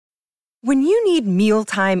When you need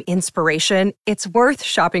mealtime inspiration, it's worth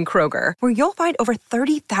shopping Kroger, where you'll find over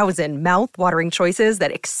 30,000 mouth-watering choices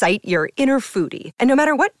that excite your inner foodie. And no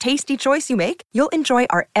matter what tasty choice you make, you'll enjoy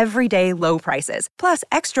our everyday low prices, plus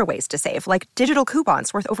extra ways to save, like digital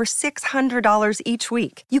coupons worth over $600 each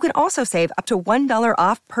week. You can also save up to $1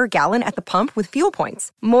 off per gallon at the pump with fuel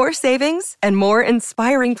points. More savings and more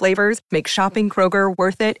inspiring flavors make shopping Kroger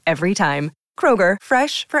worth it every time. Kroger,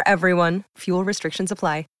 fresh for everyone. Fuel restrictions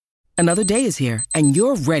apply. Another day is here, and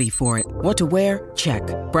you're ready for it. What to wear? Check.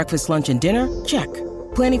 Breakfast, lunch, and dinner? Check.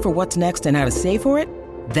 Planning for what's next and how to save for it?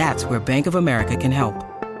 That's where Bank of America can help.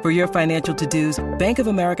 For your financial to-dos, Bank of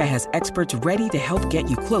America has experts ready to help get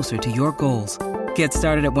you closer to your goals. Get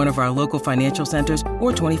started at one of our local financial centers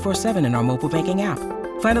or 24/7 in our mobile banking app.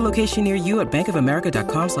 Find a location near you at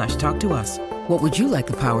bankofamerica.com/talktous. What would you like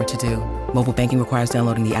the power to do? Mobile banking requires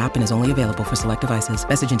downloading the app and is only available for select devices.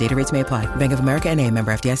 Message and data rates may apply. Bank of America N.A.,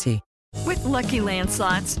 member FDIC. With Lucky Land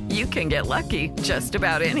Slots, you can get lucky just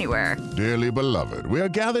about anywhere. Dearly beloved, we are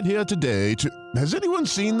gathered here today to... Has anyone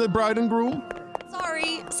seen the bride and groom?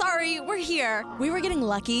 Sorry, we're here. We were getting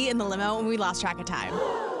lucky in the limo and we lost track of time.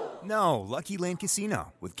 No, Lucky Land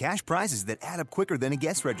Casino, with cash prizes that add up quicker than a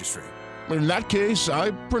guest registry. In that case,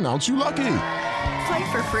 I pronounce you lucky.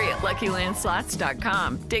 Play for free at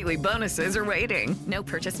LuckyLandSlots.com. Daily bonuses are waiting. No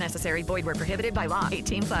purchase necessary. Void where prohibited by law.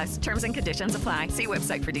 18+. Terms and conditions apply. See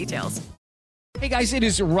website for details. Hey guys, it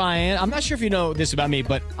is Ryan. I'm not sure if you know this about me,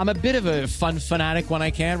 but I'm a bit of a fun fanatic when I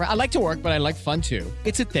can. I like to work, but I like fun too.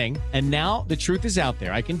 It's a thing. And now the truth is out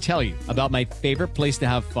there. I can tell you about my favorite place to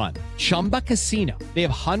have fun. Chumba Casino. They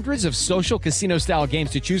have hundreds of social casino style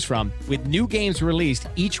games to choose from with new games released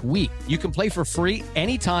each week. You can play for free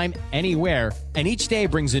anytime, anywhere. And each day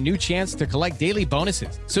brings a new chance to collect daily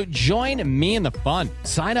bonuses. So join me in the fun.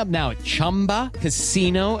 Sign up now at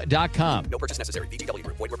ChumbaCasino.com. No purchase necessary. VGW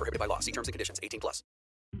Group. Void where prohibited by law. See terms and conditions. 18+.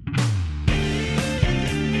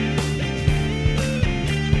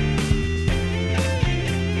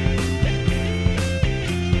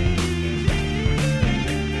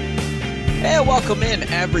 And welcome in,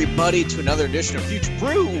 everybody, to another edition of Future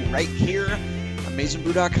Brew right here on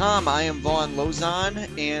MasonBrew.com. I am Vaughn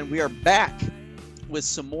Lozon, and we are back with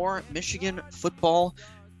some more Michigan football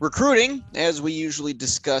recruiting, as we usually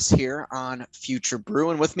discuss here on Future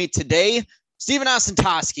Brew. And with me today, Stephen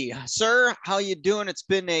Osentoski. Sir, how you doing? It's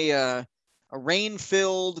been a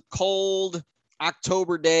rain-filled, cold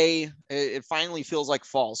October day. It finally feels like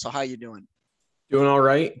fall. So how you doing? Doing all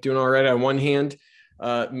right. On one hand,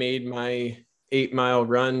 made my 8-mile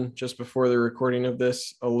run just before the recording of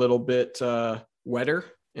this a little bit wetter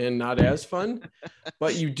and not as fun,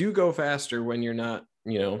 but you do go faster when you're not,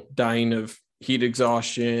 dying of heat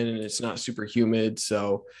exhaustion and it's not super humid.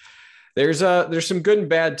 So there's some good and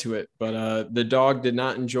bad to it, but the dog did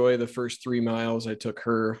not enjoy the first 3 miles. I took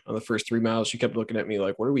her on the first 3 miles. She kept looking at me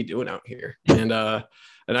like, what are we doing out here? And I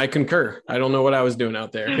concur. I don't know what I was doing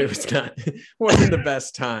out there. It wasn't the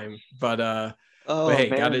best time, but hey,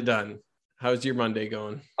 man. Got it done. How's your Monday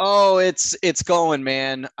going? Oh, it's going,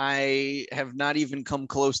 man. I have not even come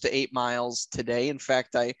close to 8 miles today. In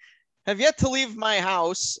fact, I have yet to leave my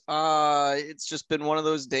house. It's just been one of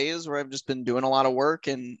those days where I've just been doing a lot of work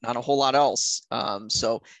and not a whole lot else.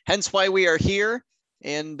 So hence why we are here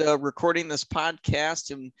and recording this podcast.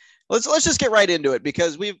 And let's just get right into it,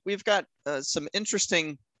 because we've got some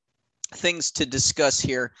interesting things to discuss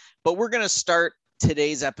here. But we're going to start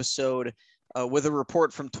today's episode with a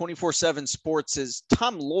report from 24/7 Sports'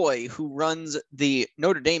 Tom Loy, who runs the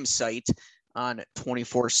Notre Dame site on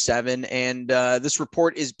 24/7. And this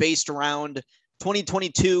report is based around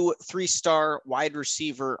 2022 3-star wide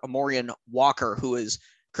receiver Amorian Walker, who is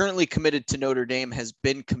currently committed to Notre Dame, has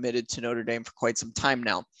been committed to Notre Dame for quite some time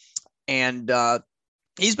now. And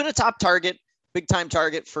he's been a top target, big time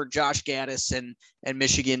target for Josh Gaddis and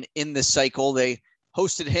Michigan in this cycle. They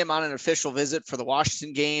hosted him on an official visit for the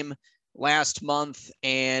Washington game last month,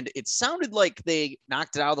 and it sounded like they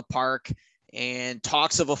knocked it out of the park, and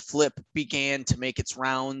talks of a flip began to make its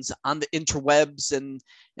rounds on the interwebs and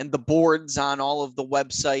the boards on all of the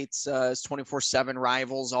websites, 24/7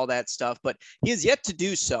 Rivals, all that stuff. But he has yet to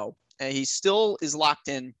do so. He still is locked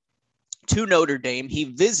in to Notre Dame. He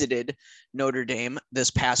visited Notre Dame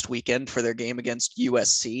this past weekend for their game against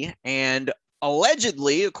USC, and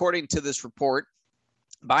allegedly, according to this report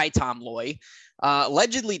by Tom Loy,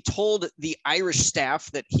 allegedly told the Irish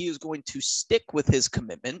staff that he is going to stick with his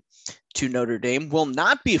commitment to Notre Dame, will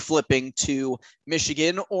not be flipping to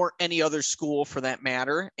Michigan or any other school for that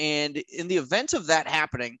matter. And in the event of that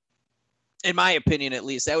happening, in my opinion at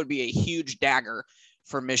least, that would be a huge dagger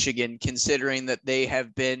for Michigan, considering that they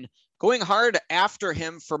have been going hard after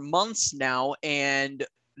him for months now. And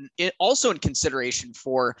it also in consideration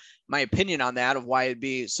for my opinion on that of why it'd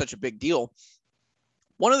be such a big deal.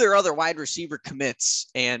 One of their other wide receiver commits,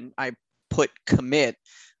 and I put commit,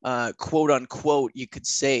 quote unquote, you could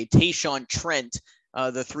say, Tayshaun Trent,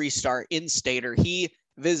 the 3-star in-stater. He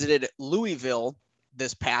visited Louisville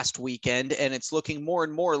this past weekend, and it's looking more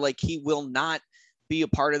and more like he will not be a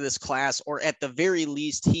part of this class, or at the very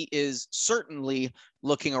least, he is certainly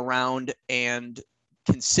looking around and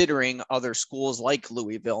considering other schools like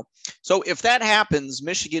Louisville. So if that happens,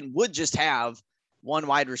 Michigan would just have one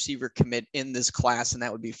wide receiver commit in this class, and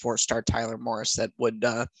that would be 4-star Tyler Morris. That would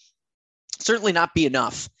certainly not be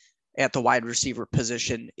enough at the wide receiver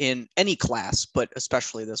position in any class, but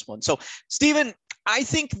especially this one. So, Stephen, I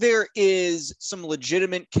think there is some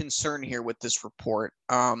legitimate concern here with this report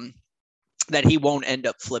that he won't end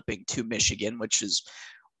up flipping to Michigan, which is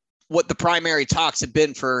what the primary talks have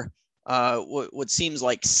been for what seems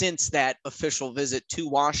like since that official visit to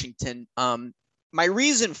Washington. My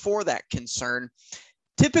reason for that concern,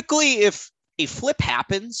 typically if a flip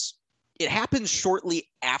happens, it happens shortly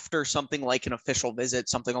after something like an official visit,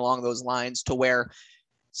 something along those lines, to where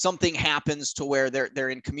something happens to where they're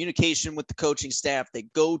in communication with the coaching staff. They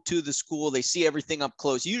go to the school, they see everything up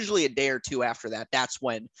close. Usually a day or two after that, that's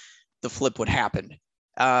when the flip would happen.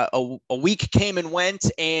 A week came and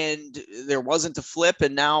went, and there wasn't a flip,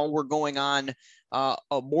 and now we're going on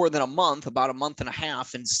more than a month, about a month and a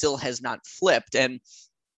half, and still has not flipped. And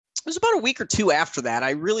it was about a week or two after that,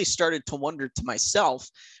 I really started to wonder to myself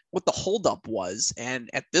what the holdup was. And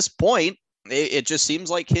at this point, it just seems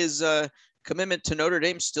like his commitment to Notre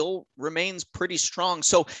Dame still remains pretty strong.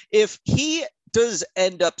 So if he does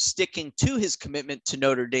end up sticking to his commitment to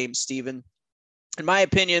Notre Dame, Stephen, in my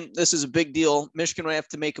opinion, this is a big deal. Michigan would have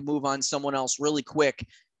to make a move on someone else really quick.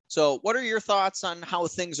 So what are your thoughts on how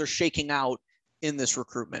things are shaking out in this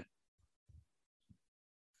recruitment?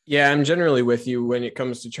 Yeah, I'm generally with you when it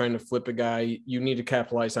comes to trying to flip a guy. You need to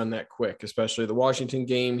capitalize on that quick, especially the Washington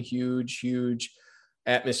game. Huge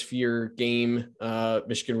atmosphere game.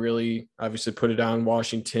 Michigan really obviously put it on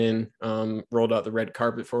Washington, rolled out the red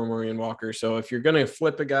carpet for Morian Walker. So if you're going to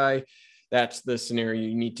flip a guy, that's the scenario.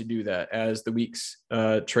 You need to do that as the weeks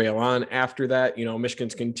trail on. After that,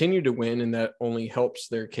 Michigan's continued to win, and that only helps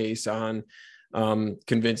their case on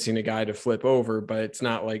convincing a guy to flip over, but it's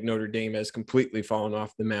not like Notre Dame has completely fallen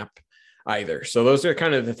off the map either. So those are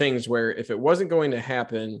kind of the things where if it wasn't going to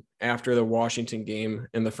happen after the Washington game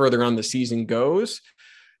and the further on the season goes,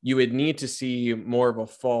 you would need to see more of a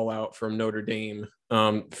fallout from Notre Dame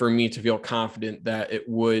for me to feel confident that it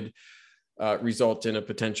would result in a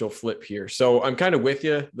potential flip here. So I'm kind of with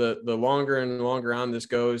you. The longer and longer on this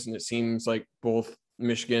goes, and it seems like both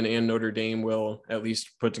Michigan and Notre Dame will at least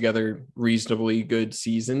put together reasonably good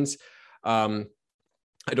seasons,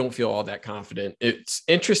 I don't feel all that confident. It's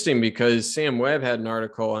interesting because Sam Webb had an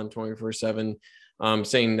article on 24/7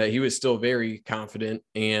 saying that he was still very confident.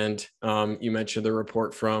 And you mentioned the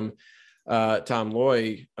report from Tom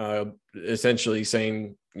Loy essentially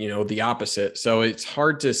saying, the opposite. So it's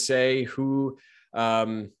hard to say who,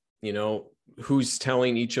 who's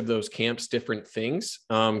telling each of those camps different things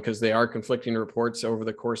because they are conflicting reports over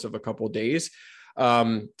the course of a couple of days.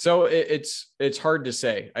 So it's hard to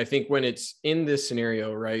say. I think when it's in this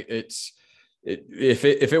scenario, right, if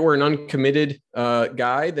it were an uncommitted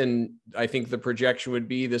guy, then I think the projection would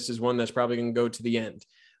be this is one that's probably going to go to the end.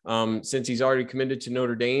 Since he's already committed to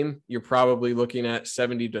Notre Dame, you're probably looking at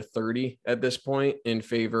 70-30 at this point in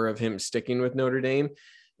favor of him sticking with Notre Dame,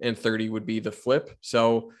 and 30 would be the flip.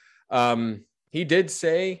 So he did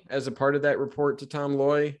say as a part of that report to Tom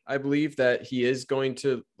Loy, I believe, that he is going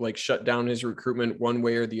to shut down his recruitment one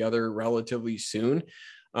way or the other relatively soon.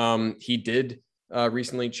 He did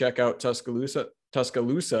recently check out Tuscaloosa,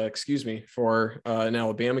 for an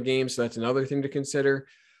Alabama game. So that's another thing to consider.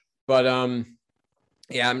 But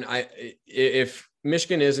if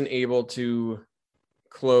Michigan isn't able to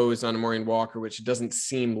close on Morian Walker, which doesn't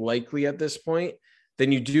seem likely at this point,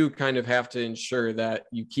 then you do kind of have to ensure that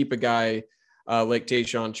you keep a guy like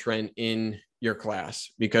Tayshaun Trent in your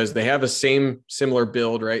class, because they have a similar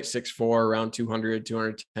build, right? 6'4", around 200,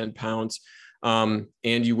 210 pounds. And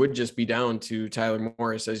you would just be down to Tyler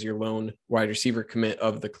Morris as your lone wide receiver commit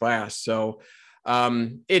of the class. So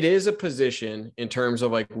it is a position in terms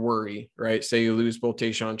of worry, right? Say you lose both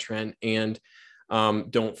Tayshaun Trent and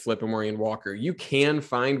don't flip a Morian Walker. You can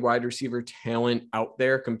find wide receiver talent out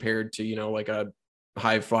there compared to, a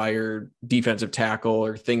high flyer defensive tackle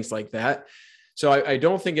or things like that. So I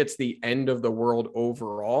don't think it's the end of the world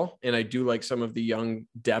overall. And I do like some of the young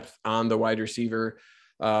depth on the wide receiver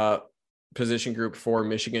position group for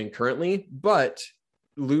Michigan currently, but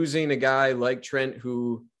losing a guy like Trent,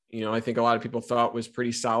 who, I think a lot of people thought was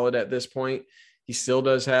pretty solid at this point. He still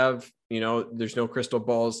does have, there's no crystal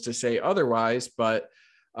balls to say otherwise, but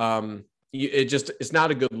it's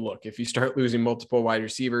not a good look. If you start losing multiple wide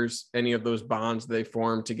receivers, any of those bonds they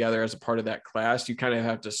form together as a part of that class, you kind of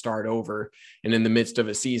have to start over. And in the midst of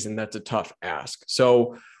a season, that's a tough ask.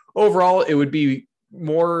 So overall, it would be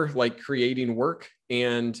more like creating work,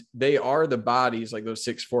 and they are the bodies, like those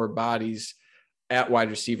 6'4" bodies at wide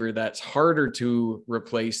receiver, that's harder to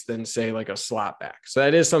replace than, say, like a slot back. So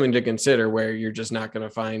that is something to consider, where you're just not going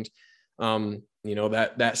to find,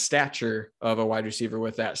 that stature of a wide receiver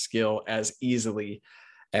with that skill as easily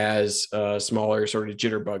as a smaller sort of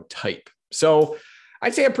jitterbug type. So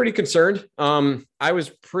I'd say I'm pretty concerned. I was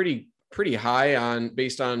pretty high on,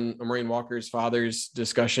 based on Amorian Walker's father's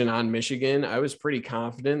discussion on Michigan. I was pretty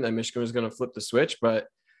confident that Michigan was going to flip the switch, but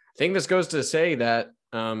I think this goes to say that,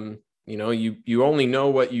 you only know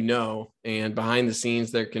what you know, and behind the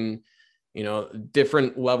scenes there can,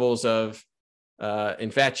 different levels of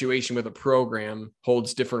infatuation with a program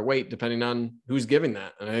holds different weight depending on who's giving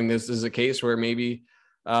that. And I think this is a case where maybe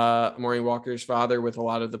Amorian Walker's father, with a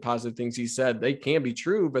lot of the positive things he said, they can be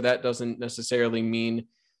true, but that doesn't necessarily mean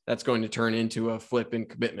that's going to turn into a flip in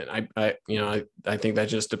commitment. I think that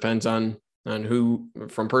just depends on who,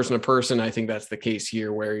 from person to person. I think that's the case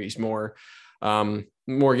here, where he's more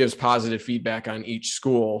gives positive feedback on each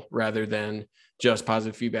school rather than just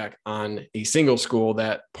positive feedback on a single school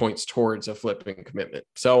that points towards a flipping commitment.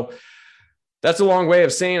 So that's a long way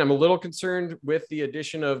of saying I'm a little concerned with the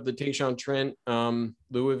addition of the Tayshaun Trent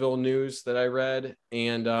Louisville news that I read.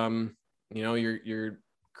 And, you're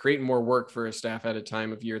creating more work for a staff at a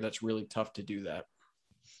time of year that's really tough to do that.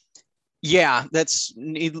 Yeah, that's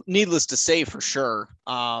needless to say, for sure.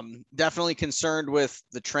 Definitely concerned with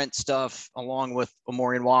the Trent stuff along with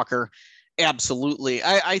Amorian Walker. Absolutely.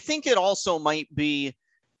 I think it also might be,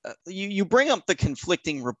 you bring up the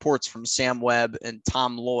conflicting reports from Sam Webb and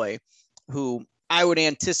Tom Loy, who I would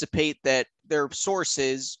anticipate that their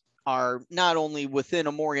sources are not only within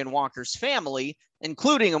Amorian Walker's family,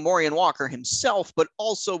 including Amorian Walker himself, but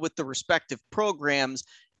also with the respective programs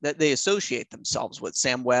that they associate themselves with.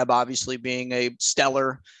 Sam Webb, obviously, being a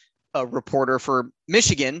stellar reporter for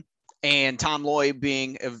Michigan, and Tom Loy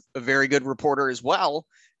being a very good reporter as well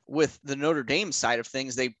with the Notre Dame side of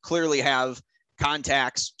things. They clearly have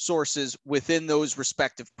contacts, sources within those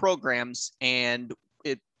respective programs. And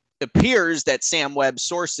it appears that Sam Webb's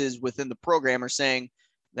sources within the program are saying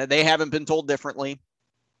that they haven't been told differently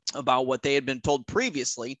about what they had been told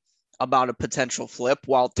previously about a potential flip,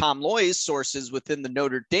 while Tom Loy's sources within the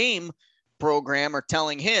Notre Dame program are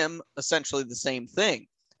telling him essentially the same thing,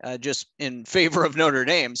 just in favor of Notre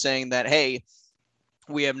Dame, saying that, hey,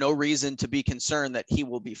 we have no reason to be concerned that he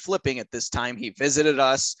will be flipping at this time. He visited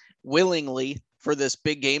us willingly for this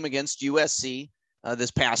big game against USC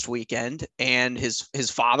this past weekend, and his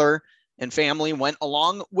father and family went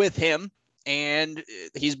along with him, and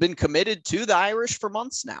he's been committed to the Irish for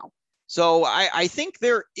months now. So I think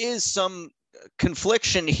there is some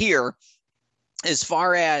confliction here as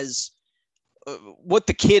far as what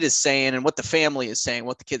the kid is saying and what the family is saying,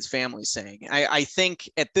 what the kid's family is saying. I think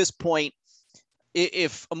at this point,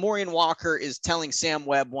 if Amorian Walker is telling Sam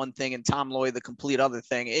Webb one thing and Tom Loy the complete other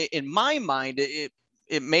thing, in my mind, it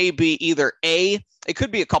may be either it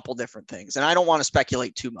could be a couple different things, and I don't want to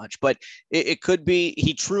speculate too much, but it could be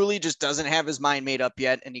he truly just doesn't have his mind made up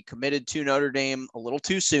yet, and he committed to Notre Dame a little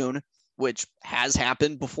too soon, which has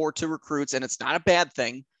happened before to recruits, and it's not a bad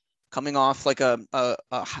thing, coming off like a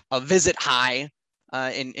visit high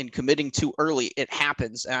in committing too early. It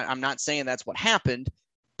happens. I'm not saying that's what happened,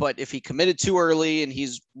 but if he committed too early and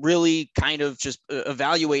he's really kind of just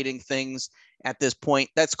evaluating things at this point,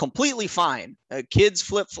 that's completely fine. Kids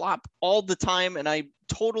flip-flop all the time, and I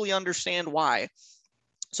totally understand why.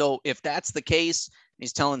 So if that's the case,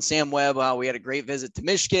 he's telling Sam Webb, we had a great visit to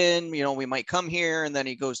Michigan, we might come here, and then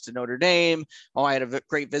he goes to Notre Dame. I had a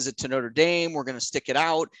great visit to Notre Dame. We're going to stick it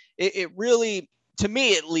out. It really, to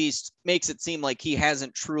me at least, makes it seem like he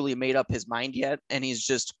hasn't truly made up his mind yet, and he's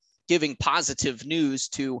just giving positive news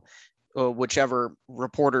to whichever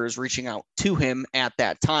reporter is reaching out to him at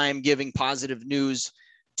that time, giving positive news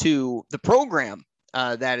to the program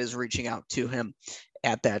that is reaching out to him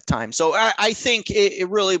at that time. So I think it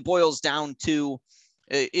really boils down to,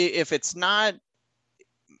 if it's not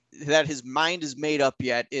that his mind is made up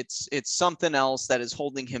yet. It's something else that is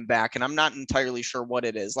holding him back, and I'm not entirely sure what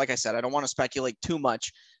it is. Like I said, I don't want to speculate too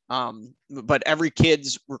much, but every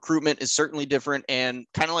kid's recruitment is certainly different, and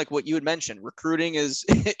kind of like what you had mentioned, recruiting is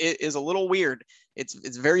is a little weird.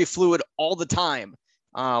 It's very fluid all the time,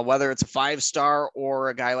 whether it's a 5-star or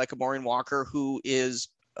a guy like a Maureen Walker who is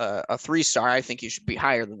a 3-star. I think he should be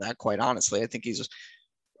higher than that, quite honestly. I think he's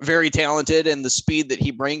very talented, and the speed that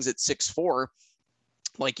he brings at 6'4",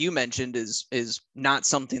 like you mentioned, is not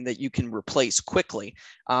something that you can replace quickly.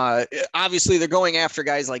 Obviously, they're going after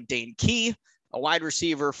guys like Dane Key, a wide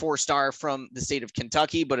receiver, 4-star from the state of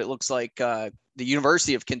Kentucky, but it looks like the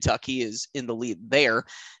University of Kentucky is in the lead there.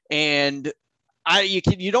 And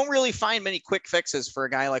you don't really find many quick fixes for a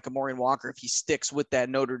guy like a Maureen Walker if he sticks with that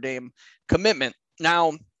Notre Dame commitment.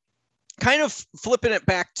 Now, kind of flipping it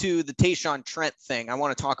back to the Tayshaun Trent thing, I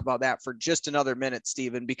want to talk about that for just another minute,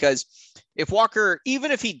 Stephen, because if Walker,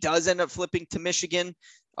 even if he does end up flipping to Michigan,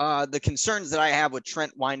 the concerns that I have with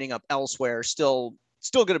Trent winding up elsewhere are still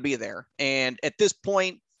going to be there. And at this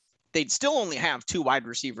point, they'd still only have 2 wide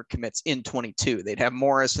receiver commits in 22. They'd have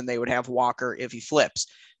Morris and they would have Walker if he flips.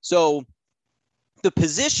 So the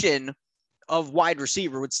position of wide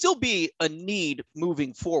receiver would still be a need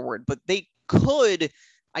moving forward, but they could,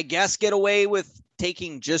 I guess, get away with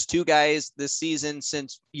taking just 2 guys this season,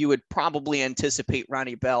 since you would probably anticipate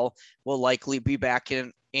Ronnie Bell will likely be back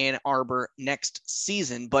in Ann Arbor next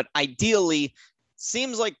season. But ideally,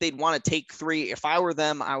 seems like they'd want to take 3. If I were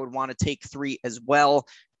them, I would want to take 3 as well.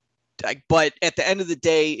 But at the end of the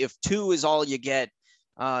day, if 2 is all you get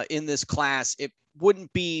in this class, it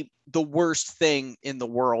wouldn't be the worst thing in the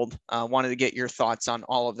world. Wanted to get your thoughts on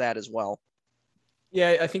all of that as well.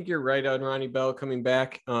 Yeah, I think you're right on Ronnie Bell coming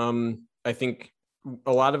back. I think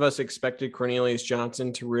a lot of us expected Cornelius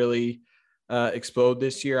Johnson to really explode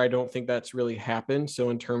this year. I don't think that's really happened. So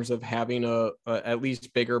in terms of having a at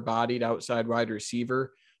least bigger bodied outside wide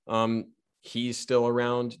receiver, he's still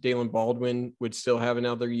around. Dalen Baldwin would still have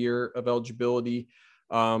another year of eligibility.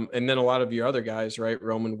 And then a lot of your other guys, right?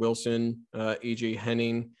 Roman Wilson, AJ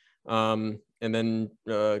Henning, and then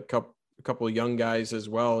a couple of young guys as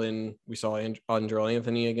well. And we saw Andrell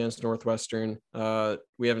Anthony against Northwestern.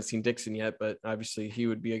 We haven't seen Dixon yet, but obviously he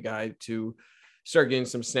would be a guy to start getting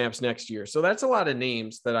some snaps next year. So that's a lot of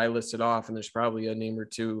names that I listed off. And there's probably a name or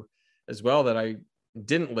 2 as well that I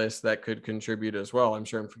didn't list that could contribute as well. I'm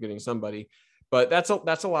sure I'm forgetting somebody, but that's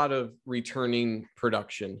a lot of returning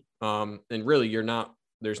production. And really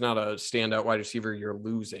there's not a standout wide receiver you're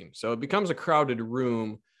losing. So it becomes a crowded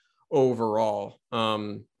room overall.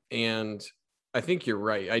 And I think you're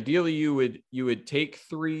right. Ideally, you would take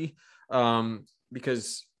 3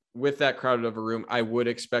 because with that crowded of a room, I would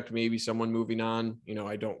expect maybe someone moving on.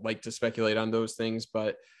 I don't like to speculate on those things,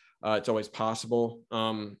 but it's always possible.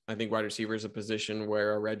 I think wide receiver is a position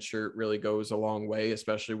where a red shirt really goes a long way,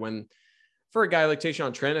 especially when for a guy like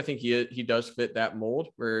Tayshaun Trent, I think he does fit that mold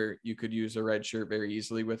where you could use a red shirt very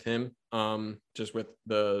easily with him, just with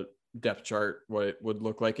the depth chart, what it would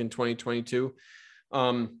look like in 2022.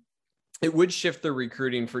 It would shift the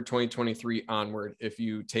recruiting for 2023 onward. If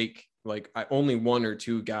you take only 1 or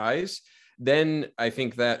 2 guys, then I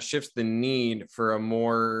think that shifts the need for a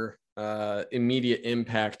more immediate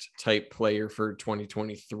impact type player for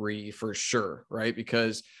 2023 for sure. Right.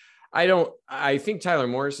 Because I think Tyler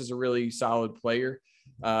Morris is a really solid player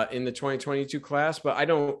in the 2022 class,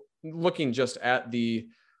 but looking just at the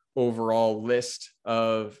overall list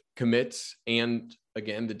of commits and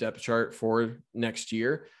again, the depth chart for next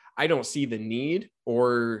year, I don't see the need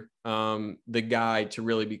or the guy to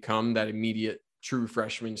really become that immediate true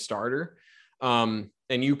freshman starter. And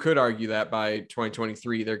you could argue that by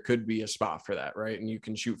 2023, there could be a spot for that, right? And you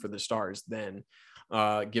can shoot for the stars then,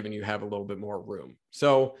 given you have a little bit more room.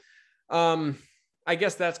 So I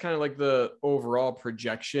guess that's kind of like the overall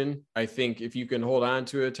projection. I think if you can hold on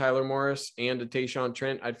to a Tyler Morris and a Tayshaun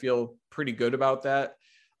Trent, I'd feel pretty good about that.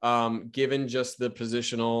 Given just the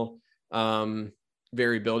positional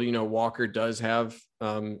variability, Walker does have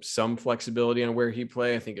some flexibility on where he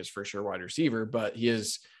play. I think it's for sure wide receiver, but he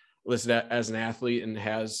is listed as an athlete and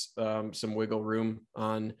has some wiggle room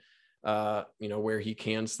on where he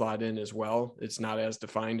can slot in as well. It's not as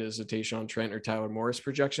defined as a Tayshaun Trent or Tyler Morris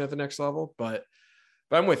projection at the next level, but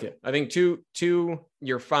I'm with you. I think two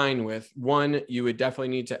you're fine with. 1, you would definitely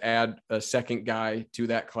need to add a second guy to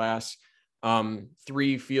that class.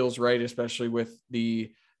 3 feels right, especially with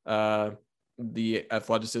the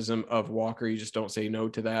athleticism of Walker. You just don't say no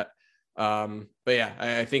to that. But yeah,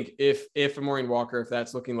 I think if Maureen Walker, if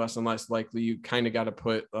that's looking less and less likely, you kind of got to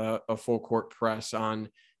put a full court press on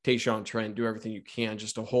Tayshaun Trent, do everything you can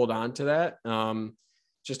just to hold on to that.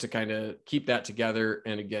 just to kind of keep that together.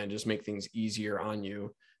 And again, just make things easier on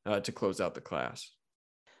you to close out the class.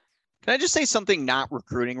 Can I just say something not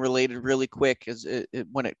recruiting related really quick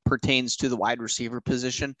when it pertains to the wide receiver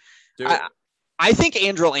position? I think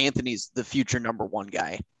Andrel Anthony's the future number one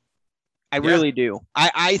guy. I really do.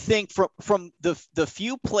 I think from the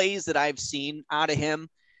few plays that I've seen out of him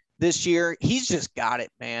this year, he's just got it,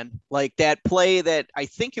 man. Like that play that I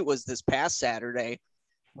think it was this past Saturday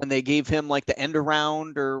when they gave him like the end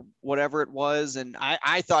around or whatever it was. And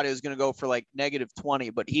I thought it was going to go for like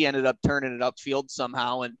 -20, but he ended up turning it upfield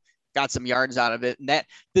somehow and got some yards out of it. And that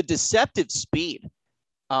the deceptive speed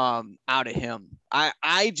out of him,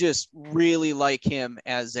 I just really like him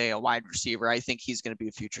as a wide receiver. I think he's going to be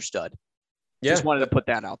a future stud. Yeah, just wanted to put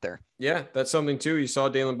that out there. Yeah, that's something too. You saw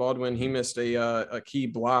Dalen Baldwin. He missed a key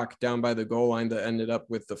block down by the goal line that ended up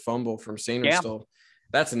with the fumble from Sainristil. Yeah.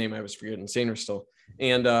 That's the name I was forgetting, Sainristil.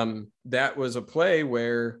 And that was a play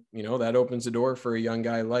where, that opens the door for a young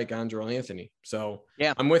guy like Andrel Anthony. So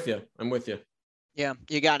yeah, I'm with you. Yeah,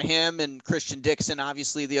 you got him and Christian Dixon,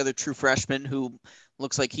 obviously the other true freshman who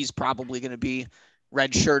looks like he's probably going to be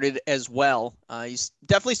redshirted as well. He's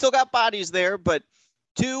definitely still got bodies there, but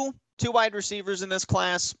two wide receivers in this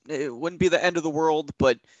class, it wouldn't be the end of the world,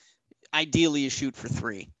 but ideally you shoot for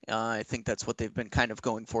 3. I think that's what they've been kind of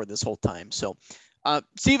going for this whole time. So,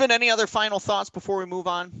 Steven, any other final thoughts before we move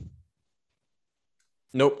on?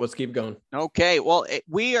 Nope. Let's keep going. Okay. Well,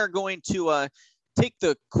 we are going to take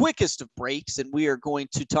the quickest of breaks, and we are going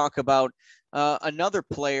to talk about another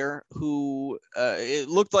player who it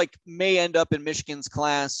looked like may end up in Michigan's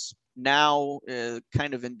class. Now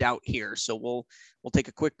kind of in doubt here. So we'll take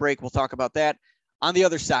a quick break. We'll talk about that on the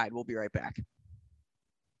other side. We'll be right back.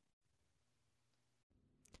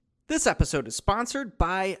 This episode is sponsored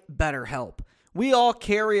by BetterHelp. We all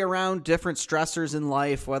carry around different stressors in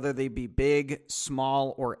life, whether they be big,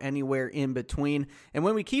 small, or anywhere in between. And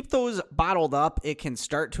when we keep those bottled up, it can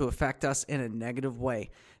start to affect us in a negative way.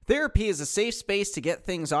 Therapy is a safe space to get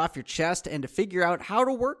things off your chest and to figure out how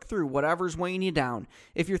to work through whatever's weighing you down.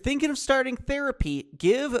 If you're thinking of starting therapy,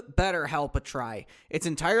 give BetterHelp a try. It's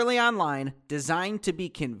entirely online, designed to be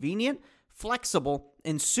convenient, flexible,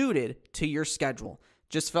 and suited to your schedule.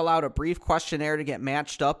 Just fill out a brief questionnaire to get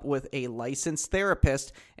matched up with a licensed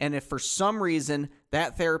therapist, and if for some reason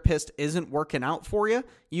that therapist isn't working out for you,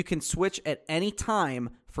 you can switch at any time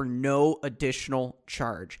for no additional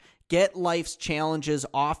charge. Get life's challenges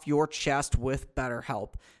off your chest with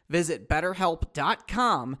BetterHelp. Visit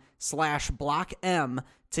BetterHelp.com/BlockM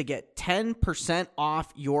to get 10%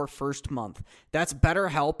 off your first month. That's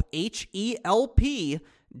BetterHelp,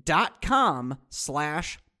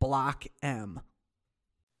 HELP.com/BlockM.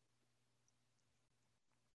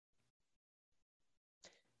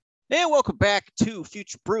 Hey, welcome back to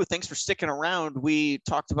Future Brew. Thanks for sticking around. We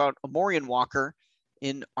talked about Amorian Walker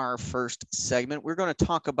in our first segment. We're going to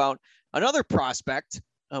talk about another prospect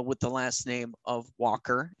with the last name of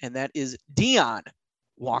Walker, and that is Dion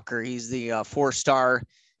Walker. He's the 4-star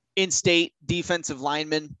in-state defensive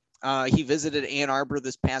lineman. He visited Ann Arbor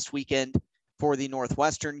this past weekend for the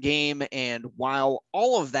Northwestern game, and while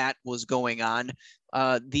all of that was going on,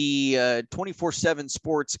 the 24/7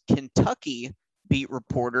 Sports Kentucky beat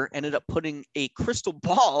reporter ended up putting a crystal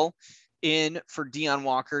ball in for Dion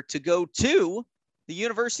Walker to go to the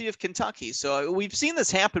University of Kentucky. So we've seen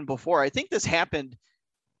this happen before. I think this happened,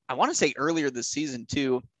 I want to say earlier this season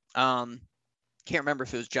too. Can't remember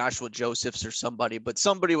if it was Joshua Josephs or somebody, but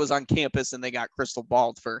somebody was on campus and they got crystal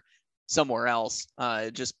balled for somewhere else.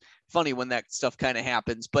 Just funny when that stuff kind of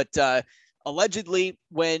happens. But allegedly,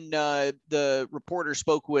 when the reporter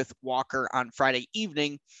spoke with Walker on Friday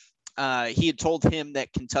evening, he had told him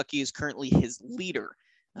that Kentucky is currently his leader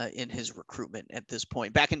in his recruitment at this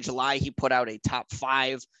point. Back in July, he put out a top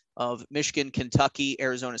 5 of Michigan, Kentucky,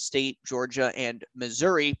 Arizona State, Georgia, and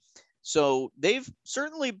Missouri. So they've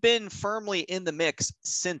certainly been firmly in the mix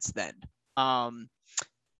since then.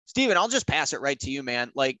 Steven, I'll just pass it right to you,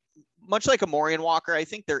 man. Like, much like Amorian Walker, I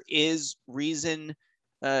think there is reason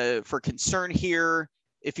for concern here.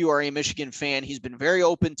 If you are a Michigan fan, he's been very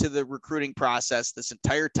open to the recruiting process this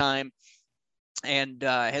entire time and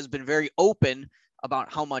has been very open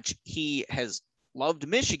about how much he has loved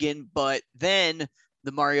Michigan. But then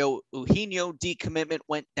the Mario Eugenio decommitment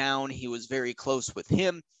went down. He was very close with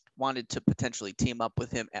him, wanted to potentially team up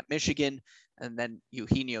with him at Michigan, and then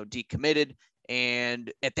Eugenio decommitted.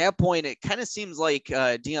 And at that point, it kind of seems like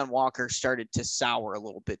Dion Walker started to sour a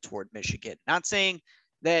little bit toward Michigan. Not saying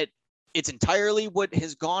that it's entirely what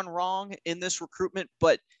has gone wrong in this recruitment,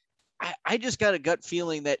 but I just got a gut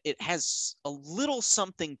feeling that it has a little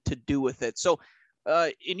something to do with it. So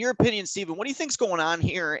in your opinion, Stephen, what do you think's going on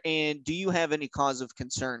here? And do you have any cause of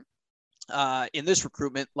concern in this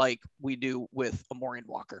recruitment like we do with Amorian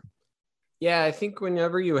Walker? Yeah, I think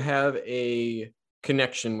whenever you have a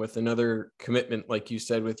connection with another commitment, like you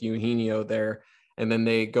said with Eugenio there, and then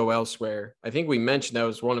they go elsewhere, I think we mentioned that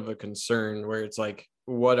was one of a concern where it's like,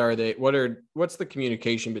 what's the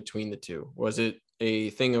communication between the two? Was it a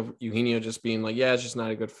thing of Eugenio just being like, yeah, it's just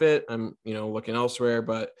not a good fit, I'm, looking elsewhere,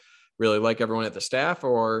 but really like everyone at the staff,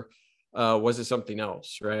 or was it something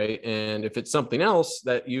else, right? And if it's something else,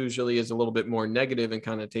 that usually is a little bit more negative in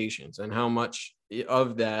connotations, and how much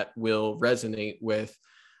of that will resonate with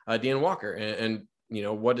Deanna Walker, and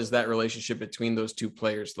what does that relationship between those two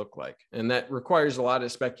players look like? And that requires a lot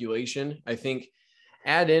of speculation. I think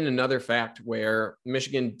add in another fact where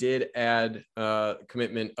Michigan did add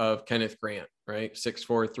commitment of Kenneth Grant, right?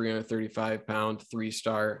 6'4", 335 pound,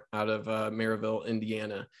 3-star out of Maryville,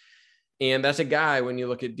 Indiana. And that's a guy, when you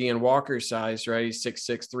look at Deanna Walker's size, right? He's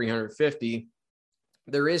 6'6", 350.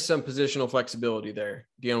 There is some positional flexibility there.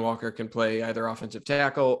 Deanna Walker can play either offensive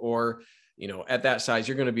tackle or, at that size,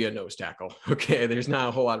 you're going to be a nose tackle. Okay. There's not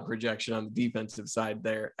a whole lot of projection on the defensive side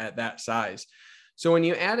there at that size. So when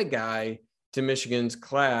you add a guy to Michigan's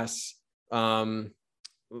class that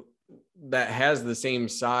has the same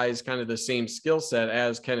size, kind of the same skill set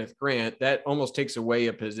as Kenneth Grant, that almost takes away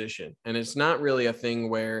a position. And it's not really a thing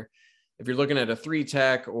where if you're looking at a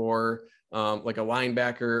 3-tech or like a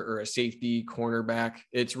linebacker or a safety cornerback,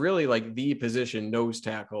 it's really like the position nose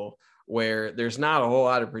tackle where there's not a whole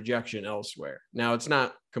lot of projection elsewhere. Now, it's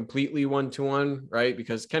not completely one-to-one, right?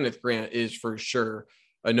 Because Kenneth Grant is for sure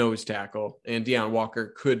a nose tackle, and Deanna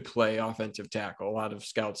Walker could play offensive tackle. A lot of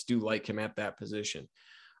scouts do like him at that position.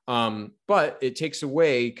 But it takes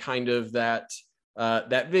away kind of that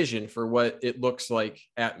vision for what it looks like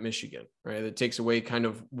at Michigan, right? It takes away kind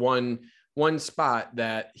of one spot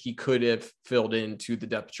that he could have filled into the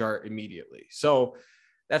depth chart immediately. So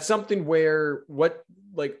that's something where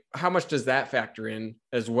how much does that factor in,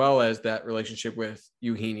 as well as that relationship with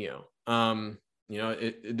Eugenio?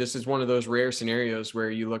 This is one of those rare scenarios where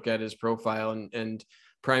you look at his profile and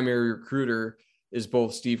primary recruiter is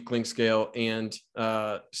both Steve Clinkscale and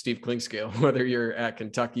Steve Clinkscale, whether you're at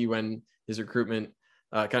Kentucky when his recruitment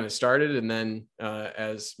kind of started, and then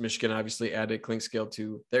as Michigan obviously added Clinkscale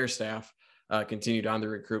to their staff, continued on the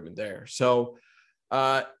recruitment there. So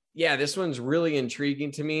this one's really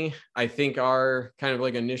intriguing to me. I think our kind of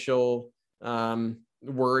like initial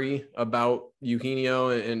worry about Eugenio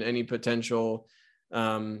and any potential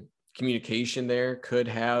communication there could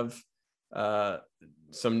have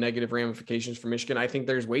some negative ramifications for Michigan. I think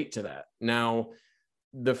there's weight to that. Now,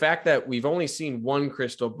 the fact that we've only seen one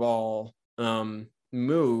crystal ball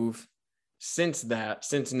move since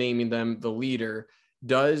naming them the leader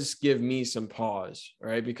does give me some pause,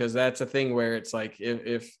 right? Because that's a thing where it's like,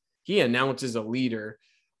 if he announces a leader,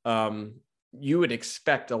 you would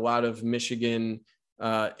expect a lot of Michigan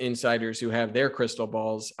insiders who have their crystal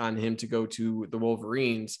balls on him to go to the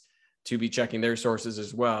Wolverines to be checking their sources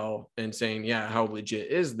as well and saying, yeah, how legit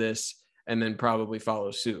is this? And then probably follow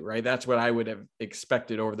suit, right? That's what I would have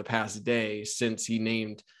expected over the past day since he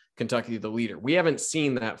named Kentucky the leader. We haven't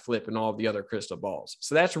seen that flip in all of the other crystal balls.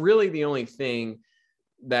 So that's really the only thing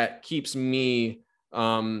that keeps me,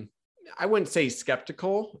 I wouldn't say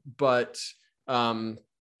skeptical, but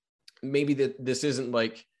maybe that this isn't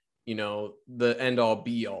like, the end all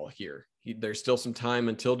be all here. There's still some time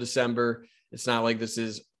until December. It's not like this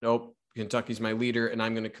is, nope, Kentucky's my leader and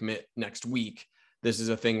I'm going to commit next week. This is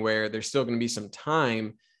a thing where there's still going to be some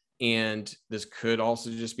time. And this could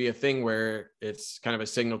also just be a thing where it's kind of a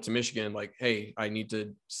signal to Michigan, like, hey, I need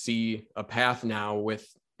to see a path now with,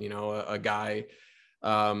 a guy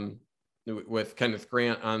with Kenneth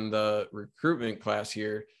Grant on the recruitment class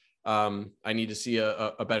here. I need to see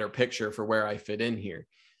a better picture for where I fit in here.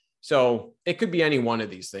 So it could be any one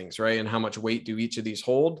of these things, right? And how much weight do each of these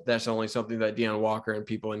hold? That's only something that Deanna Walker and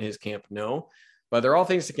people in his camp know. But they're all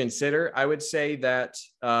things to consider. I would say that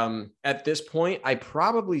at this point, I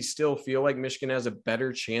probably still feel like Michigan has a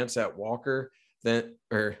better chance at Walker than,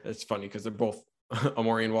 or it's funny because they're both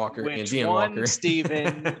Amorian Walker and Deanna Walker.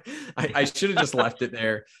 Stephen? I should have just left it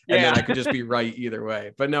there, and then I could just be right either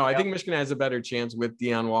way. But no, I think Michigan has a better chance with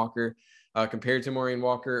Deanna Walker compared to Amorian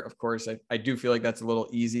Walker. Of course, I do feel like that's a little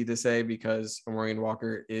easy to say because Amorian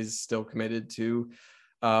Walker is still committed to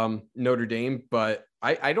Notre Dame, but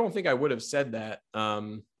I don't think I would have said that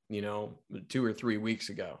 2 or 3 weeks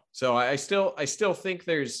ago. So I still think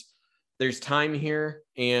there's time here,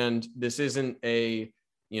 and this isn't a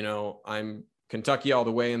I'm Kentucky all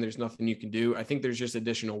the way and there's nothing you can do. I think there's just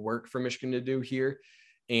additional work for Michigan to do here,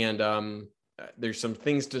 and there's some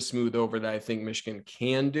things to smooth over that I think Michigan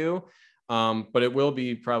can do. But it will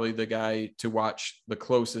be probably the guy to watch the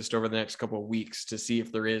closest over the next couple of weeks to see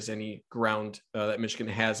if there is any ground that Michigan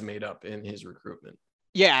has made up in his recruitment.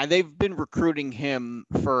 Yeah, they've been recruiting him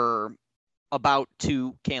for about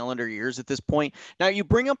 2 calendar years at this point. Now, you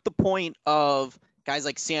bring up the point of guys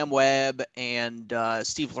like Sam Webb and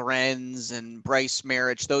Steve Lorenz and Bryce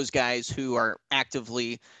Marich, those guys who are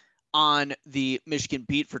actively on the Michigan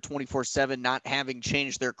beat for 24/7, not having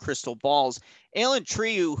changed their crystal balls. Alan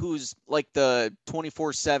Trieu, who's like the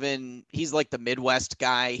 24/7, he's like the Midwest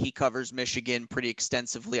guy. He covers Michigan pretty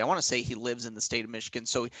extensively. I want to say he lives in the state of Michigan,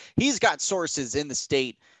 so he's got sources in the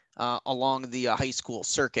state along the high school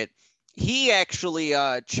circuit. He actually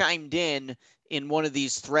chimed in one of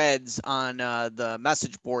these threads on the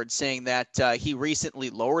message board saying that he recently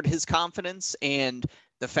lowered his confidence, and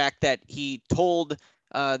the fact that he told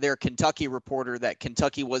their Kentucky reporter that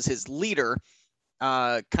Kentucky was his leader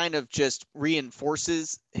kind of just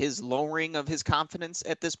reinforces his lowering of his confidence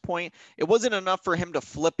at this point. It wasn't enough for him to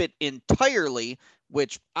flip it entirely,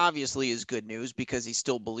 which obviously is good news because he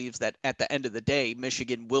still believes that at the end of the day,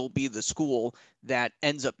 Michigan will be the school that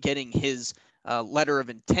ends up getting his letter of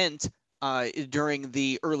intent during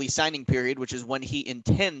the early signing period, which is when he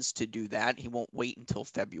intends to do that. He won't wait until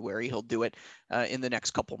February. He'll do it in the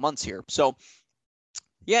next couple months here. So,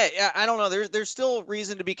 yeah, I don't know. There's still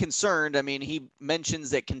reason to be concerned. I mean, he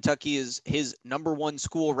mentions that Kentucky is his number one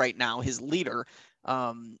school right now, his leader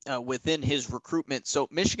within his recruitment. So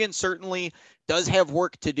Michigan certainly does have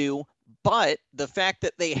work to do, but the fact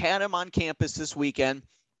that they had him on campus this weekend,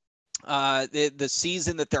 the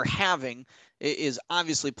season that they're having is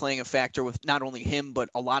obviously playing a factor with not only him, but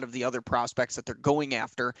a lot of the other prospects that they're going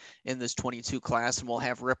after in this 22 class, and will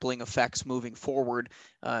have rippling effects moving forward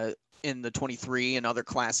in the 23 and other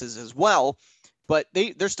classes as well. But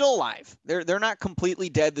they're still alive. They're not completely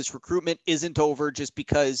dead. This recruitment isn't over just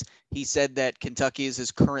because he said that Kentucky is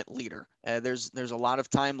his current leader. There's a lot of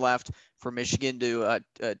time left for Michigan to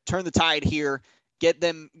turn the tide here, get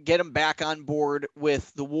them back on board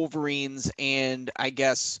with the Wolverines. And I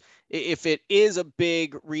guess if it is a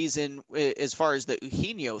big reason as far as the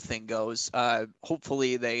Eugenio thing goes,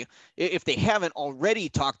 hopefully if they haven't already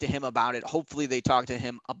talked to him about it, hopefully they talk to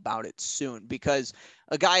him about it soon, because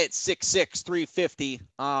a guy at 6'6", 350,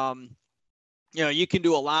 you can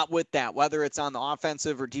do a lot with that, whether it's on the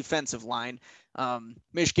offensive or defensive line.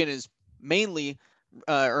 Michigan is mainly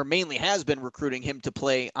has been recruiting him to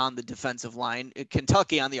play on the defensive line.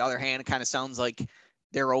 Kentucky, on the other hand, kind of sounds like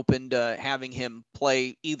they're open to having him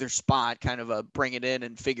play either spot, kind of a bring it in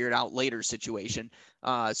and figure it out later situation.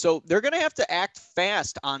 So they're going to have to act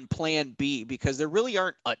fast on plan B, because there really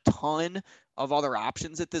aren't a ton of other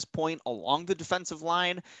options at this point along the defensive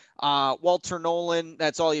line. Walter Nolan,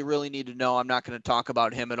 that's all you really need to know. I'm not going to talk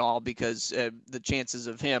about him at all because the chances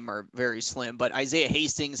of him are very slim. But Isaiah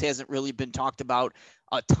Hastings hasn't really been talked about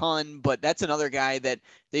a ton, but that's another guy that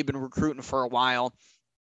they've been recruiting for a while.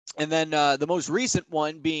 And then the most recent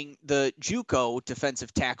one being the JUCO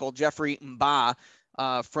defensive tackle, Jeffrey Mba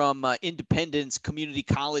from Independence Community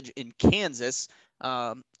College in Kansas.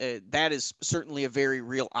 That is certainly a very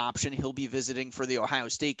real option. He'll be visiting for the Ohio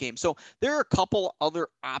State game. So there are a couple other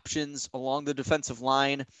options along the defensive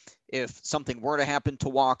line. If something were to happen to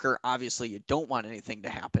Walker, obviously you don't want anything to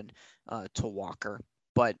happen to Walker,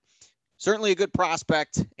 but certainly a good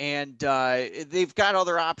prospect. And they've got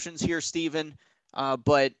other options here, Stephen.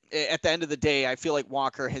 But at the end of the day, I feel like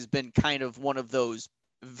Walker has been kind of one of those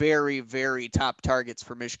very, very top targets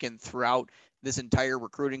for Michigan throughout this entire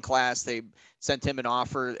recruiting class. They sent him an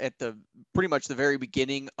offer at pretty much the very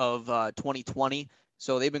beginning of 2020.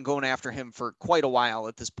 So they've been going after him for quite a while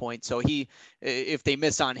at this point. So if they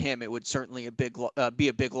miss on him, it would certainly be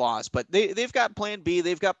a big loss. But they've got plan B,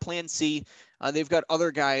 they've got plan C, they've got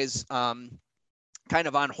other guys kind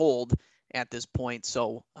of on hold at this point.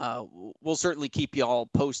 So we'll certainly keep you all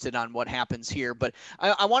posted on what happens here. But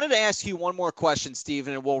I wanted to ask you one more question,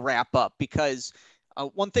 Stephen, and we'll wrap up, because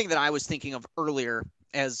one thing that I was thinking of earlier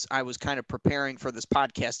as I was kind of preparing for this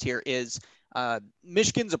podcast here is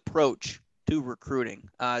Michigan's approach to recruiting,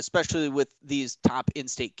 especially with these top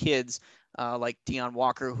in-state kids like Deion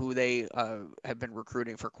Walker, who they have been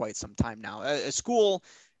recruiting for quite some time now. A school,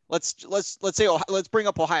 let's bring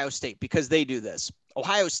up Ohio State, because they do this.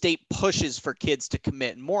 Ohio State pushes for kids to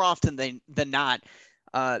commit, and more often than not,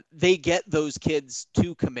 they get those kids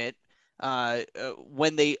to commit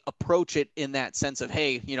when they approach it in that sense of,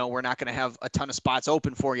 hey, we're not going to have a ton of spots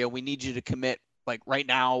open for you. We need you to commit like right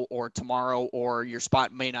now or tomorrow, or your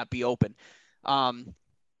spot may not be open.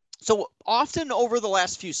 So often over the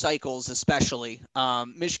last few cycles, especially,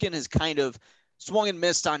 Michigan has kind of swung and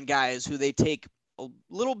missed on guys who they take a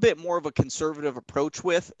little bit more of a conservative approach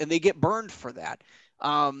with, and they get burned for that.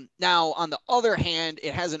 Now, on the other hand,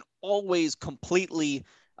 it hasn't always completely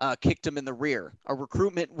kicked them in the rear. A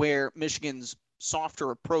recruitment where Michigan's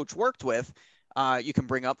softer approach worked with, you can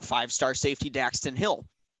bring up 5-star safety Daxton Hill,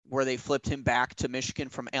 where they flipped him back to Michigan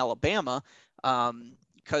from Alabama.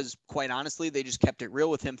 Because quite honestly, they just kept it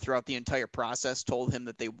real with him throughout the entire process, told him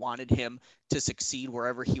that they wanted him to succeed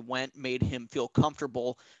wherever he went, made him feel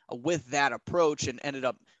comfortable with that approach, and ended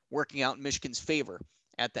up working out in Michigan's favor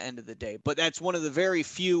at the end of the day. But that's one of the very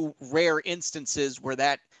few rare instances where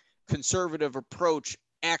that conservative approach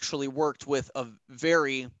actually worked with a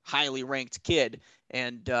very highly ranked kid.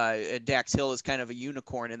 And Dax Hill is kind of a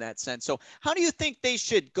unicorn in that sense. So how do you think they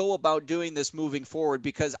should go about doing this moving forward?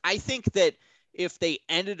 Because I think that if they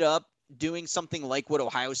ended up doing something like what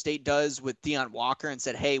Ohio State does with Deion Walker and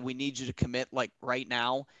said, hey, we need you to commit like right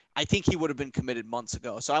now, I think he would have been committed months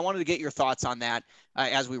ago. So I wanted to get your thoughts on that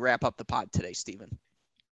as we wrap up the pod today, Stephen.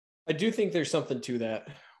 I do think there's something to that,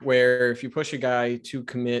 where if you push a guy to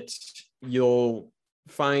commit, you'll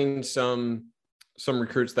find some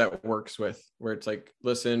recruits that works with, where it's like,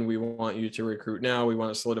 listen, we want you to recruit now. We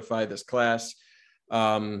want to solidify this class.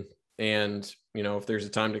 And, if there's a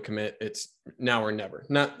time to commit, it's now or never.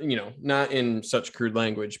 Not in such crude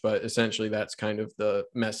language, but essentially that's kind of the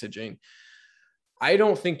messaging. I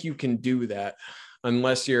don't think you can do that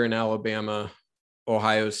unless you're in Alabama,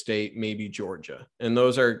 Ohio State, maybe Georgia. And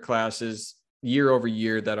those are classes year over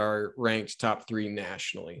year that are ranked top 3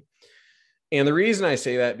 nationally. And the reason I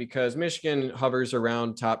say that, because Michigan hovers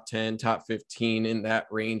around top 10, top 15 in that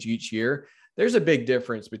range each year. There's a big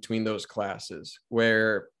difference between those classes,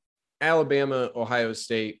 where Alabama, Ohio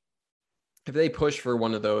State, if they push for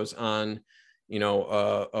one of those on,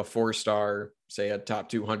 a 4-star, say a top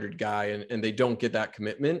 200 guy, and they don't get that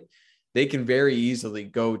commitment, they can very easily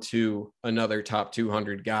go to another top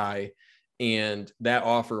 200 guy. And that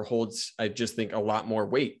offer holds, I just think, a lot more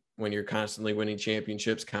weight when you're constantly winning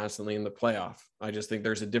championships, constantly in the playoff. I just think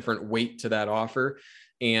there's a different weight to that offer.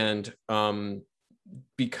 And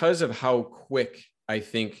because of how quick I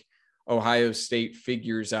think Ohio State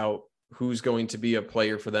figures out who's going to be a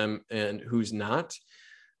player for them and who's not,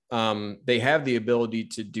 they have the ability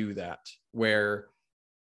to do that, where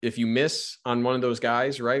if you miss on one of those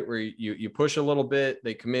guys, right, where you push a little bit,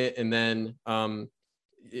 they commit, and then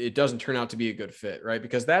it doesn't turn out to be a good fit, right?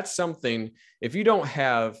 Because that's something, if you don't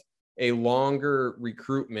have a longer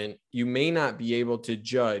recruitment, you may not be able to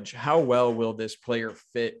judge how well will this player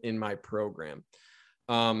fit in my program.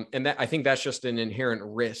 And that, I think that's just an inherent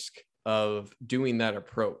risk of doing that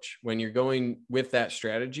approach. When you're going with that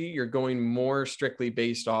strategy, you're going more strictly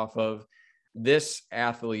based off of, this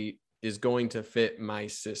athlete is going to fit my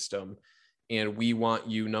system, and we want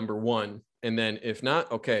you number 1. And then if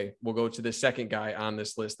not, okay, we'll go to the second guy on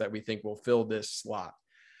this list that we think will fill this slot.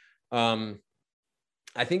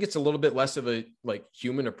 I think it's a little bit less of a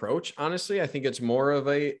human approach. Honestly, I think it's more of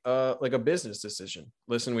a business decision.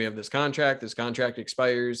 Listen, we have this contract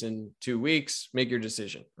expires in 2 weeks, make your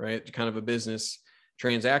decision, right? Kind of a business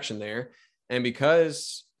transaction there. And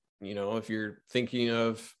because, if you're thinking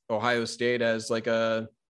of Ohio State as like a,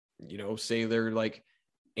 say they're like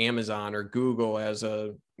Amazon or Google as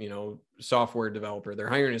a, software developer, they're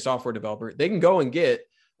hiring a software developer, they can go and get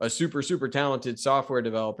a super, super talented software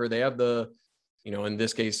developer. They have the, in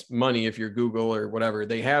this case, money, if you're Google or whatever,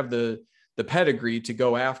 they have the pedigree to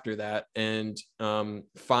go after that and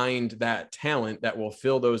find that talent that will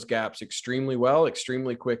fill those gaps extremely well,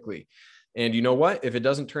 extremely quickly. And you know what? If it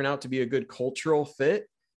doesn't turn out to be a good cultural fit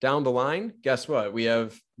down the line, guess what? We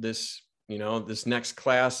have this, this next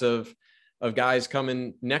class of guys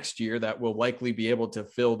coming next year that will likely be able to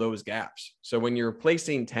fill those gaps. So when you're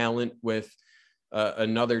replacing talent with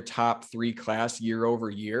another top 3 class year over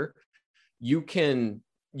year, you can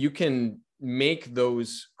make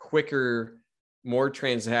those quicker, more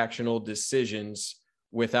transactional decisions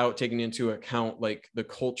without taking into account like the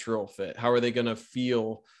cultural fit. How are they going to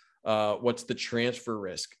feel? What's the transfer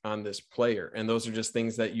risk on this player? And those are just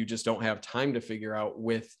things that you just don't have time to figure out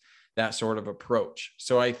with that sort of approach.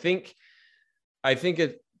 So I think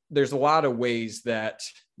there's a lot of ways that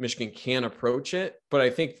Michigan can approach it, but I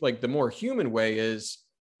think like the more human way is,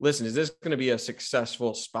 listen, is this going to be a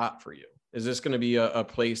successful spot for you? Is this going to be a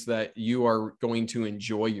place that you are going to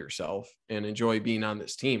enjoy yourself and enjoy being on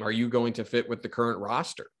this team? Are you going to fit with the current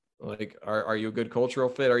roster? Like, are you a good cultural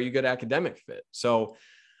fit? Are you a good academic fit? So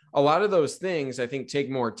a lot of those things, I think, take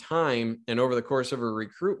more time. And over the course of a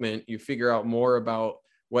recruitment, you figure out more about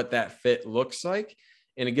what that fit looks like.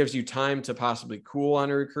 and it gives you time to possibly cool on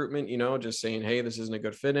a recruitment, just saying, hey, this isn't a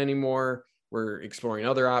good fit anymore. We're exploring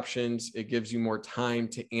other options. It gives you more time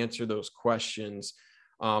to answer those questions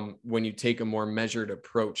when you take a more measured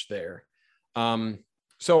approach there.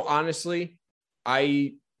 So honestly,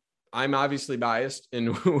 I'm obviously biased in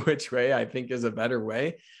which way I think is a better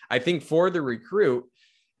way. I think for the recruit,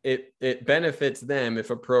 it benefits them if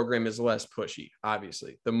a program is less pushy.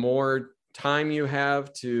 Obviously, the more time you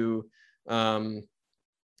have to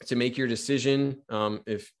make your decision,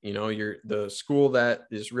 if you're the school that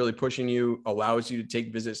is really pushing you allows you to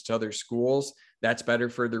take visits to other schools, that's better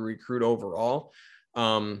for the recruit overall.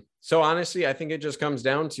 So honestly, I think it just comes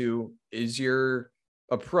down to, is your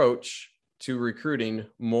approach to recruiting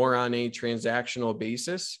more on a transactional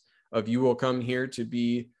basis of, you will come here to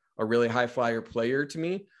be a really high flyer player to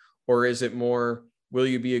me, or is it more, will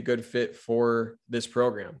you be a good fit for this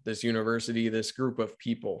program, this university, this group of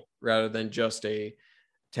people, rather than just a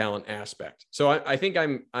talent aspect? So I think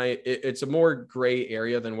it's a more gray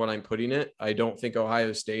area than what I'm putting it. I don't think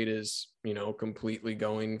Ohio State is, completely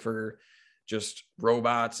going for just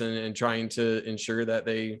robots and trying to ensure that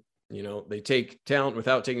they take talent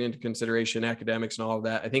without taking into consideration academics and all of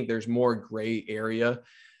that. I think there's more gray area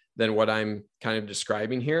than what I'm kind of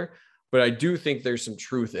describing here, but I do think there's some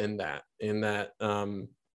truth in that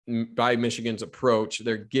by Michigan's approach,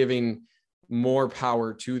 they're giving more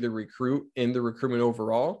power to the recruit in the recruitment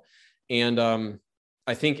overall. And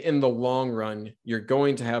I think in the long run, you're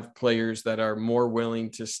going to have players that are more willing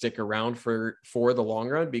to stick around for the long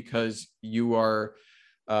run, because you are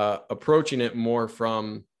approaching it more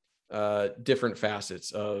from different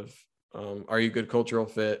facets of, are you a good cultural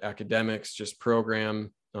fit, academics, just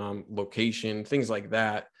program, location, things like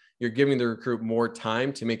that. You're giving the recruit more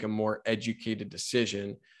time to make a more educated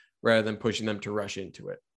decision rather than pushing them to rush into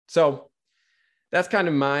it. So that's kind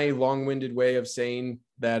of my long-winded way of saying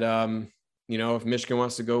that, if Michigan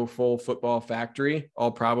wants to go full football factory,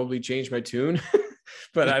 I'll probably change my tune,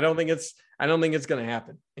 but I don't think it's going to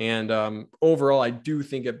happen. And overall, I do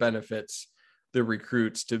think it benefits the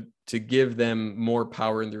recruits to give them more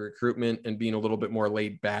power in the recruitment, and being a little bit more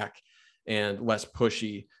laid back and less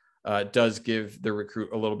pushy does give the recruit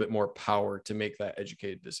a little bit more power to make that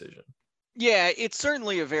educated decision. Yeah, it's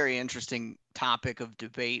certainly a very interesting topic of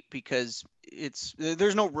debate, because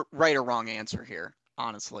there's no right or wrong answer here,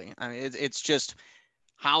 honestly. I mean, it's just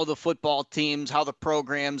how the football teams, how the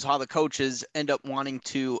programs, how the coaches end up wanting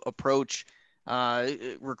to approach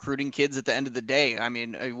recruiting kids at the end of the day. I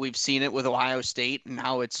mean, we've seen it with Ohio State, and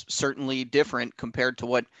how it's certainly different compared to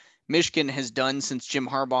what Michigan has done since Jim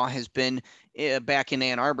Harbaugh has been back in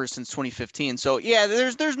Ann Arbor since 2015. So yeah,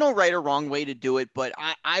 there's no right or wrong way to do it, but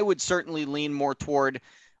I would certainly lean more toward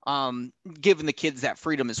giving the kids that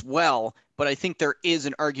freedom as well. But I think there is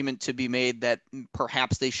an argument to be made that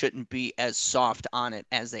perhaps they shouldn't be as soft on it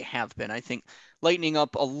as they have been. I think lightening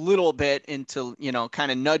up a little bit into,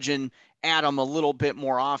 kind of nudging at them a little bit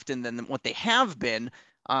more often than what they have been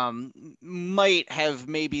might have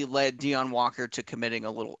maybe led Deion Walker to committing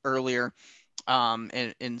a little earlier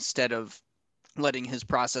and instead of letting his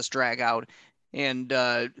process drag out, and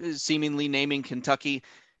seemingly naming Kentucky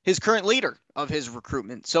his current leader of his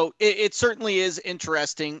recruitment. So it certainly is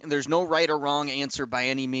interesting. There's no right or wrong answer by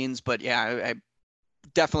any means, but yeah, I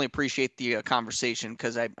definitely appreciate the conversation,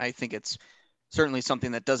 because I think it's certainly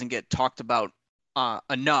something that doesn't get talked about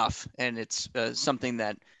enough, and it's something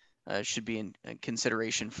that should be in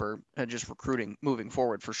consideration for just recruiting moving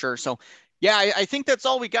forward for sure. So yeah, I think that's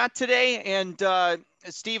all we got today. And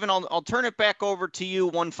Stephen, I'll turn it back over to you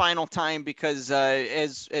one final time, because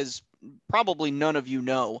as probably none of you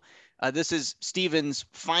know, this is Stephen's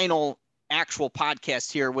final actual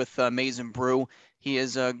podcast here with Maize n Brew. He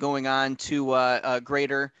is going on to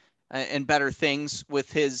greater and better things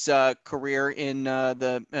with his career in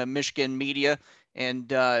the Michigan media.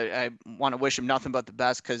 And I want to wish him nothing but the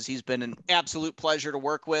best, because he's been an absolute pleasure to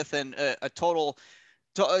work with, and a total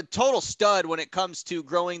stud when it comes to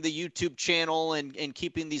growing the YouTube channel and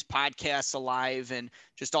keeping these podcasts alive, and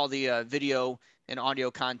just all the video and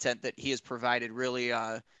audio content that he has provided. Really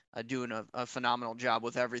doing a phenomenal job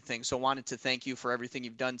with everything. So wanted to thank you for everything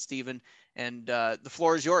you've done, Stephen. And the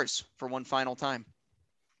floor is yours for one final time.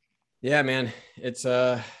 Yeah, man. It's,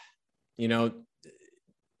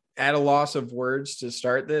 at a loss of words to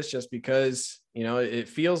start this, just because, it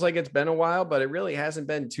feels like it's been a while, but it really hasn't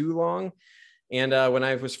been too long. And when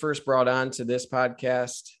I was first brought on to this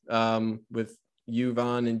podcast with you,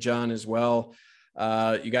 Vaughn, and John as well,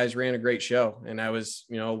 you guys ran a great show. And I was,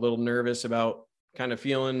 a little nervous about kind of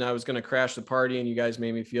feeling I was going to crash the party, and you guys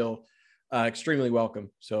made me feel extremely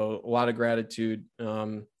welcome. So a lot of gratitude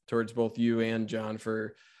to towards both you and John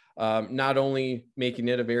for not only making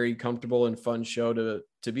it a very comfortable and fun show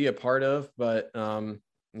to be a part of, but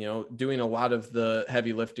doing a lot of the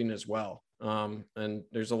heavy lifting as well. And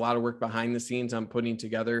there's a lot of work behind the scenes. I'm putting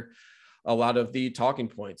together a lot of the talking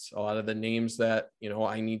points, a lot of the names that,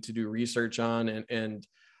 I need to do research on, and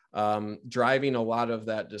driving a lot of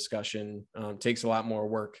that discussion takes a lot more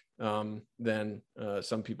work than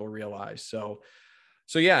some people realize. So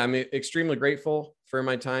yeah, I'm extremely grateful for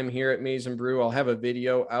my time here at Maize n Brew. I'll have a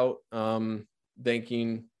video out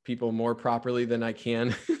thanking people more properly than I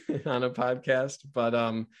can on a podcast. But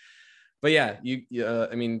yeah,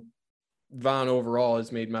 Vaughn overall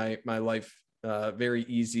has made my life very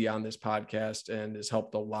easy on this podcast and has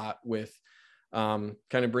helped a lot with kind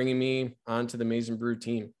of bringing me onto the Maize n Brew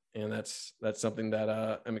team. And that's something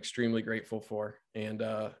that I'm extremely grateful for. And,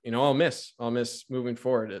 I'll miss moving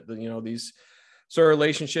forward. These sort of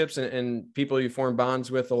relationships and people you form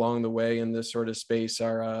bonds with along the way in this sort of space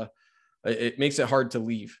are, it makes it hard to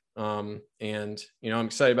leave. I'm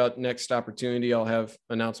excited about next opportunity. I'll have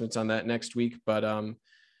announcements on that next week, but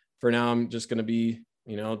for now I'm just going to be,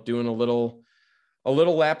 doing a little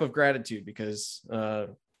lap of gratitude because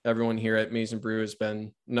everyone here at Maize n Brew has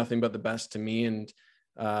been nothing but the best to me. And,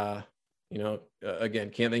 again,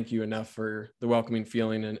 can't thank you enough for the welcoming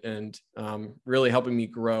feeling and really helping me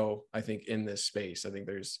grow, I think, in this space. I think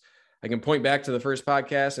I can point back to the first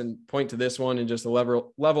podcast and point to this one and just the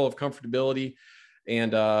level of comfortability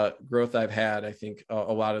and growth I've had. I think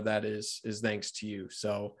a lot of that is thanks to you.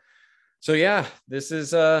 So yeah, this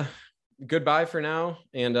is goodbye for now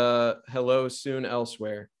and hello soon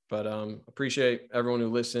elsewhere. But appreciate everyone who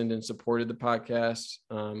listened and supported the podcast.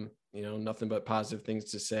 Nothing but positive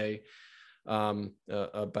things to say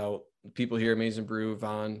about people here at Maize n Brew,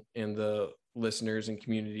 Vaughn, and the listeners and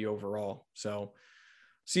community overall. So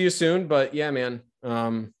see you soon. But yeah, man,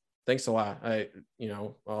 thanks a lot.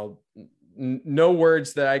 No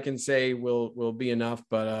words that I can say will be enough,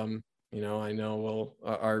 but I know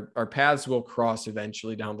our paths will cross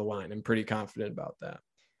eventually down the line. I'm pretty confident about that.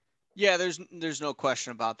 Yeah, there's no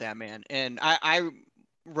question about that, man. And I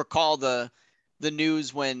recall the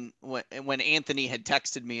news when Anthony had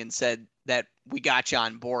texted me and said that we got you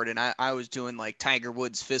on board, and I was doing like Tiger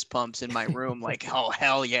Woods fist pumps in my room, like, oh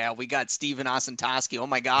hell yeah, we got Steven Osentoski. Oh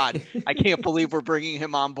my God, I can't believe we're bringing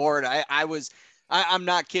him on board. I'm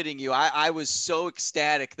not kidding you. I was so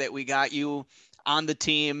ecstatic that we got you on the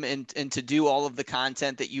team and to do all of the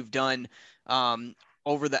content that you've done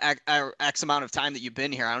over the X amount of time that you've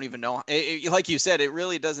been here. I don't even know. Like you said, it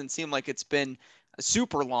really doesn't seem like it's been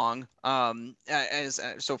super long.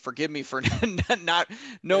 So forgive me for not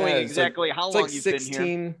knowing exactly how long you've been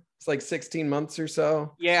here. It's like 16 months or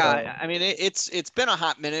so. Yeah. So. I mean, it's been a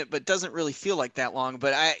hot minute, but doesn't really feel like that long.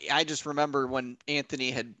 But I just remember when Anthony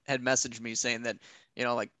had messaged me saying that,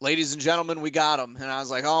 like, ladies and gentlemen, we got him. And I was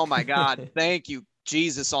like, oh my God, thank you,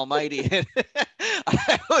 Jesus Almighty.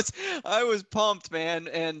 I was pumped, man.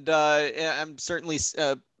 And I'm certainly,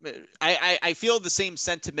 I feel the same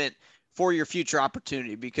sentiment for your future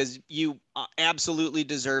opportunity because you absolutely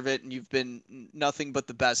deserve it. And you've been nothing but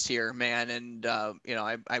the best here, man. And,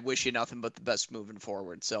 I wish you nothing but the best moving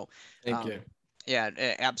forward. So thank you. Yeah,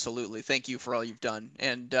 absolutely. Thank you for all you've done.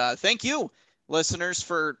 And thank you, listeners,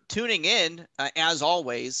 for tuning in as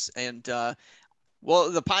always. And,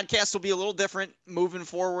 well, the podcast will be a little different moving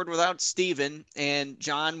forward without Steven, and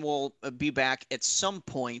John will be back at some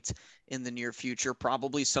point in the near future,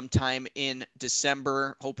 probably sometime in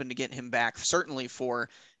December, hoping to get him back certainly for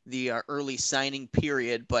the early signing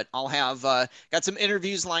period. But I'll have got some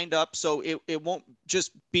interviews lined up, so it won't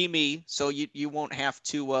just be me. So you won't have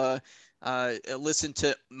to listen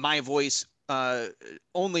to my voice.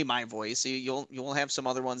 Only my voice. You'll have some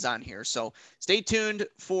other ones on here. So stay tuned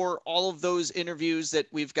for all of those interviews that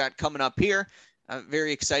we've got coming up here. I'm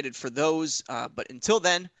very excited for those. But until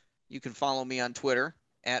then, you can follow me on Twitter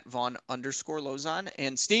at Vaughn_Lozon.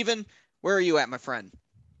 And Steven, where are you at, my friend?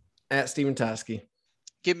 At Steven Toski.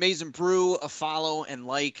 Give Maize n Brew a follow and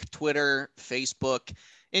like. Twitter, Facebook,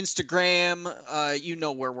 Instagram, you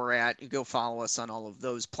know where we're at. You go follow us on all of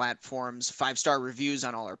those platforms. 5-star reviews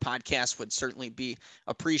on all our podcasts would certainly be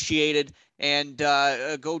appreciated. And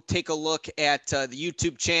go take a look at the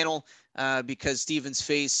YouTube channel because Steven's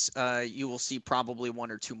face you will see probably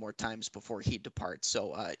 1 or 2 more times before he departs.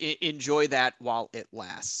 So enjoy that while it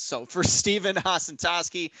lasts. So for Steven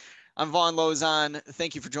Osentoski, I'm Vaughn Lozon.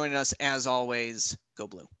 Thank you for joining us as always. Go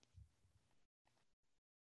Blue.